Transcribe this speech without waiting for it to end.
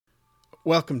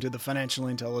Welcome to the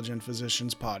Financially Intelligent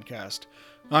Physicians Podcast.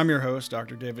 I'm your host,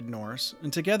 Dr. David Norris,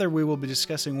 and together we will be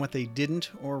discussing what they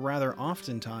didn't, or rather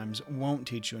oftentimes won't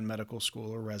teach you in medical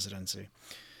school or residency.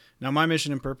 Now, my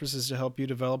mission and purpose is to help you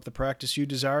develop the practice you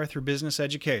desire through business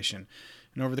education.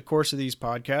 And over the course of these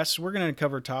podcasts, we're going to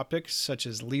cover topics such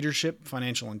as leadership,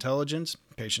 financial intelligence,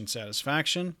 patient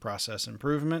satisfaction, process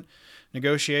improvement,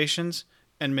 negotiations,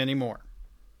 and many more.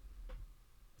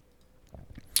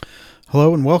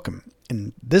 Hello and welcome.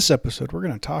 In this episode, we're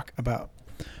going to talk about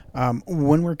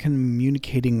when we're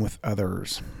communicating with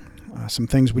others, some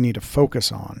things we need to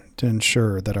focus on to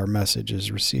ensure that our message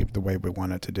is received the way we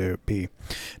want it to be.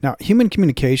 Now, human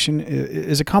communication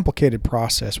is a complicated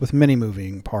process with many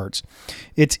moving parts.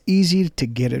 It's easy to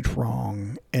get it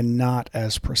wrong and not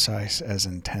as precise as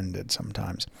intended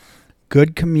sometimes.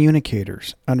 Good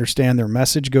communicators understand their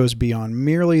message goes beyond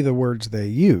merely the words they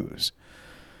use.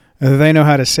 They know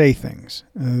how to say things.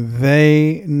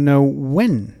 They know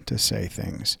when to say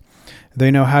things.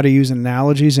 They know how to use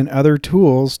analogies and other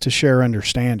tools to share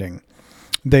understanding.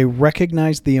 They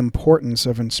recognize the importance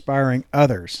of inspiring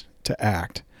others to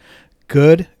act.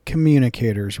 Good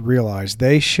communicators realize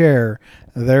they share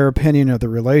their opinion of the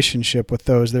relationship with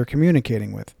those they're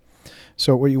communicating with.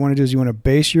 So what you want to do is you want to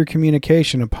base your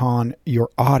communication upon your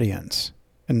audience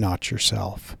and not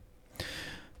yourself.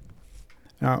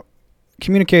 Now,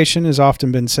 communication has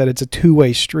often been said it's a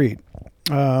two-way street.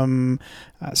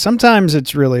 Sometimes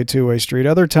it's really a two-way street.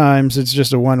 Other times it's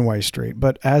just a one-way street.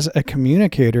 But as a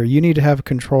communicator, you need to have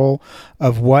control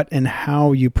of what and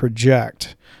how you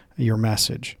project your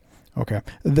message. Okay.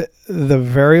 The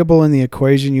variable in the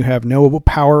equation you have no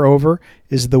power over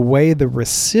is the way the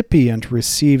recipient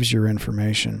receives your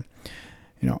information.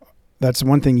 That's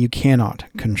one thing you cannot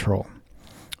control.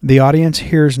 The audience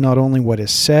hears not only what is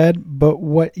said, but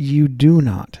what you do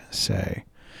not say.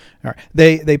 All right.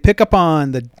 They pick up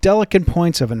on the delicate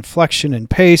points of inflection and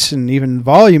pace and even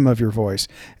volume of your voice,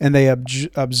 and they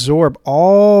absorb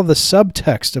all the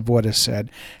subtext of what is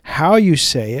said, how you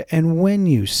say it, and when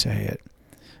you say it.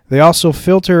 They also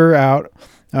filter out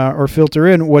or filter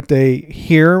in what they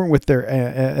hear with their,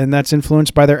 and that's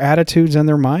influenced by their attitudes and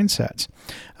their mindsets.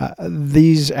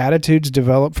 These attitudes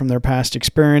develop from their past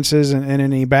experiences and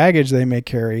any baggage they may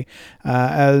carry,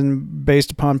 and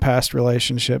based upon past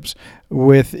relationships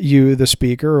with you, the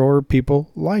speaker, or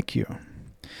people like you.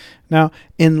 Now,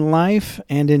 in life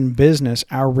and in business,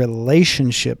 our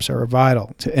relationships are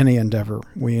vital to any endeavor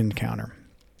we encounter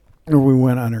or we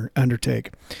want to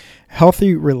undertake.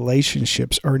 Healthy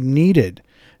relationships are needed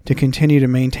to continue to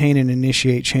maintain and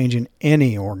initiate change in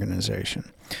any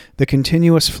organization. The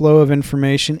continuous flow of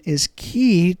information is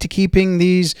key to keeping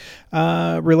these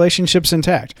relationships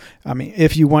intact.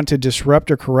 If you want to disrupt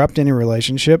or corrupt any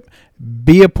relationship,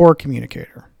 be a poor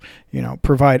communicator.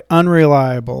 Provide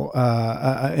unreliable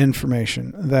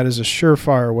information. That is a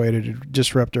surefire way to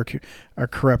disrupt or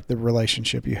corrupt the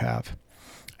relationship you have.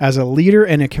 As a leader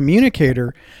and a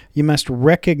communicator, you must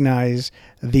recognize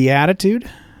the attitude.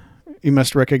 You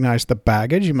must recognize the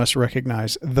baggage. You must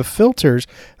recognize the filters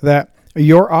that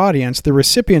your audience, the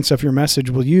recipients of your message,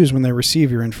 will use when they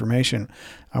receive your information.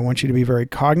 I want you to be very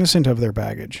cognizant of their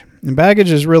baggage. And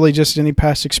baggage is really just any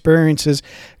past experiences,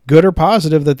 good or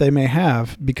positive, that they may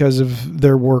have because of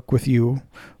their work with you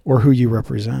or who you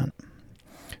represent.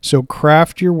 So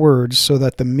craft your words so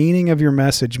that the meaning of your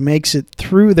message makes it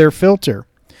through their filter.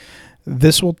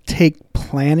 This will take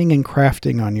planning and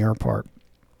crafting on your part.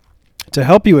 To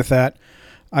help you with that,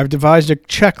 I've devised a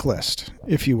checklist,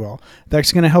 if you will,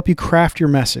 that's going to help you craft your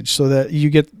message so that you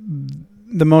get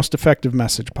the most effective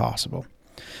message possible.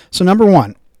 So number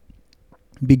one,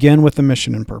 begin with the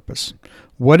mission and purpose.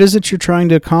 What is it you're trying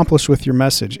to accomplish with your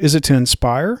message? Is it to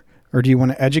inspire, or do you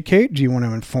want to educate? Do you want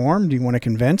to inform? Do you want to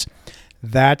convince?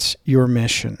 That's your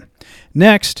mission.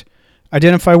 Next,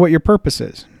 identify what your purpose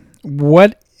is.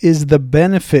 What is the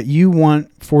benefit you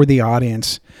want for the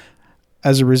audience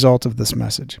as a result of this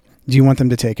message? Do you want them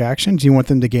to take action? Do you want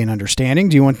them to gain understanding?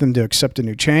 Do you want them to accept a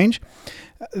new change?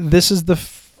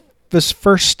 This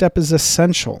first step is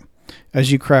essential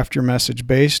as you craft your message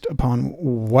based upon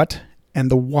what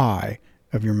and the why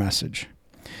of your message.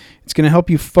 It's going to help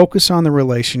you focus on the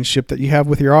relationship that you have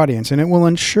with your audience, and it will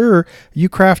ensure you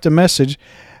craft a message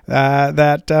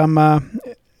that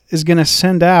is going to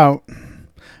send out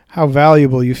how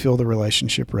valuable you feel the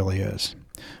relationship really is.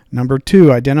 Number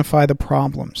two, identify the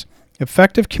problems.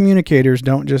 Effective communicators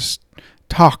don't just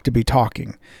talk to be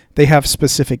talking. They have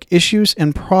specific issues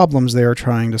and problems they are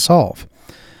trying to solve.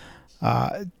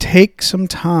 Take some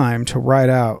time to write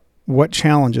out what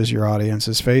challenges your audience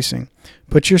is facing.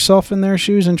 Put yourself in their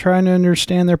shoes and try to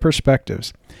understand their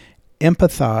perspectives.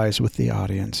 empathize with the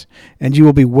audience, and you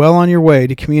will be well on your way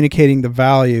to communicating the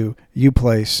value you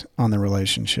place on the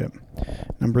relationship.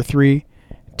 Number 3,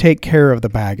 take care of the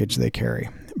baggage they carry.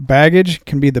 Baggage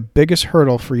can be the biggest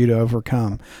hurdle for you to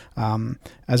overcome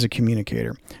as a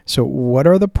communicator. So what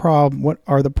are the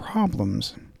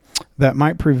problems that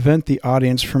might prevent the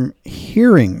audience from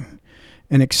hearing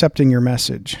and accepting your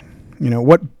message?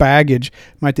 What baggage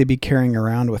might they be carrying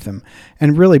around with them?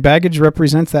 And really, baggage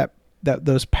represents that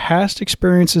those past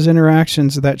experiences,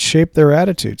 interactions that shape their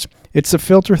attitudes. It's the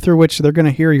filter through which they're going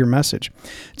to hear your message.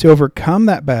 To overcome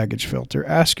that baggage filter,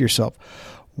 ask yourself,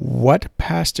 what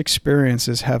past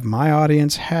experiences have my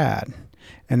audience had?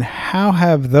 And how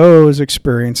have those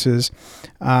experiences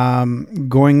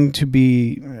going to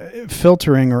be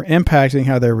filtering or impacting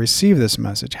how they receive this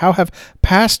message? How have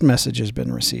past messages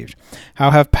been received?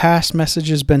 How have past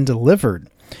messages been delivered?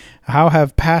 How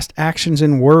have past actions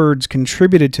and words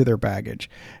contributed to their baggage?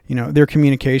 Their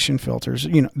communication filters,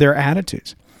 their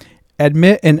attitudes.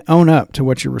 Admit and own up to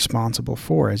what you're responsible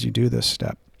for as you do this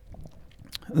step.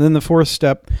 Then the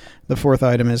fourth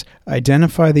item is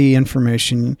identify the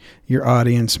information your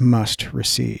audience must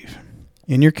receive.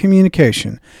 In your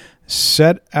communication,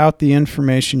 set out the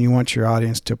information you want your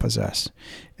audience to possess.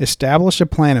 Establish a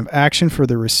plan of action for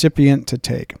the recipient to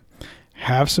take.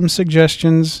 Have some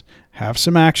suggestions, have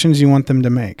some actions you want them to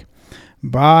make.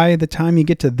 By the time you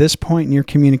get to this point in your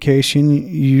communication,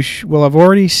 you will have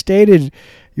already stated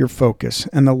your focus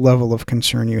and the level of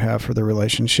concern you have for the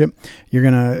relationship. You're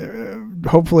going to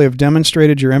hopefully have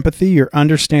demonstrated your empathy, your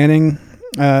understanding.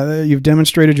 You've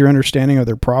demonstrated your understanding of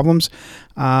their problems,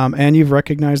 and you've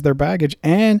recognized their baggage,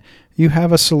 and you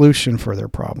have a solution for their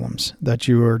problems that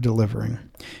you are delivering.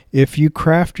 If you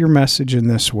craft your message in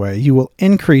this way, you will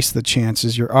increase the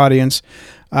chances your audience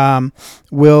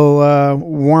will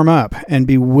warm up and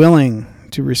be willing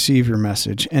to receive your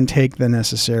message and take the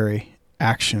necessary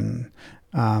action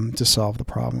to solve the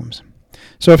problems.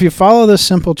 So if you follow this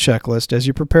simple checklist as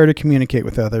you prepare to communicate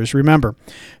with others, remember,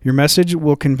 your message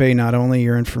will convey not only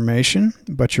your information,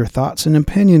 but your thoughts and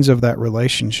opinions of that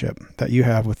relationship that you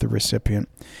have with the recipient.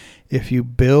 If you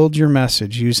build your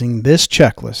message using this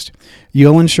checklist,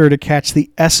 you'll ensure to catch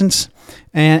the essence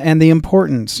and the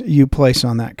importance you place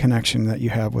on that connection that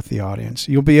you have with the audience.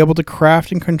 You'll be able to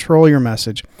craft and control your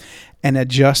message and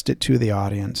adjust it to the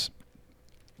audience.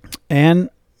 And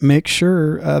make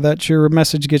sure that your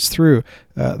message gets through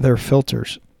their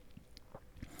filters.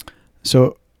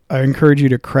 So I encourage you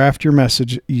to craft your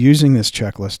message using this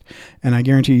checklist, and I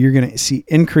guarantee you're going to see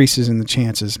increases in the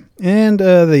chances and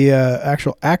the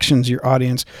actual actions your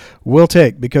audience will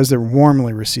take because they're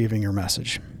warmly receiving your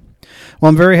message. Well,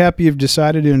 I'm very happy you've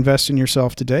decided to invest in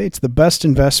yourself today. It's the best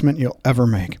investment you'll ever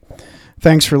make.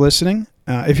 Thanks for listening.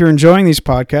 If you're enjoying these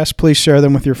podcasts, please share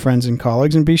them with your friends and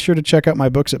colleagues, and be sure to check out my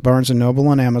books at Barnes & Noble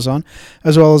and Amazon,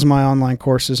 as well as my online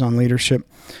courses on leadership,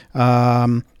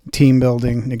 team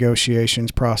building,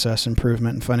 negotiations, process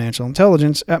improvement, and financial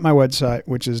intelligence at my website,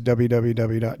 which is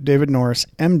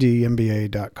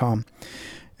www.davidnorrismdmba.com.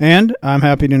 And I'm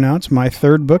happy to announce my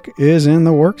third book is in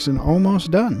the works and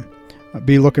almost done.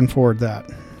 Be looking forward to that.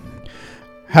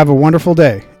 Have a wonderful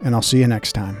day, and I'll see you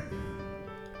next time.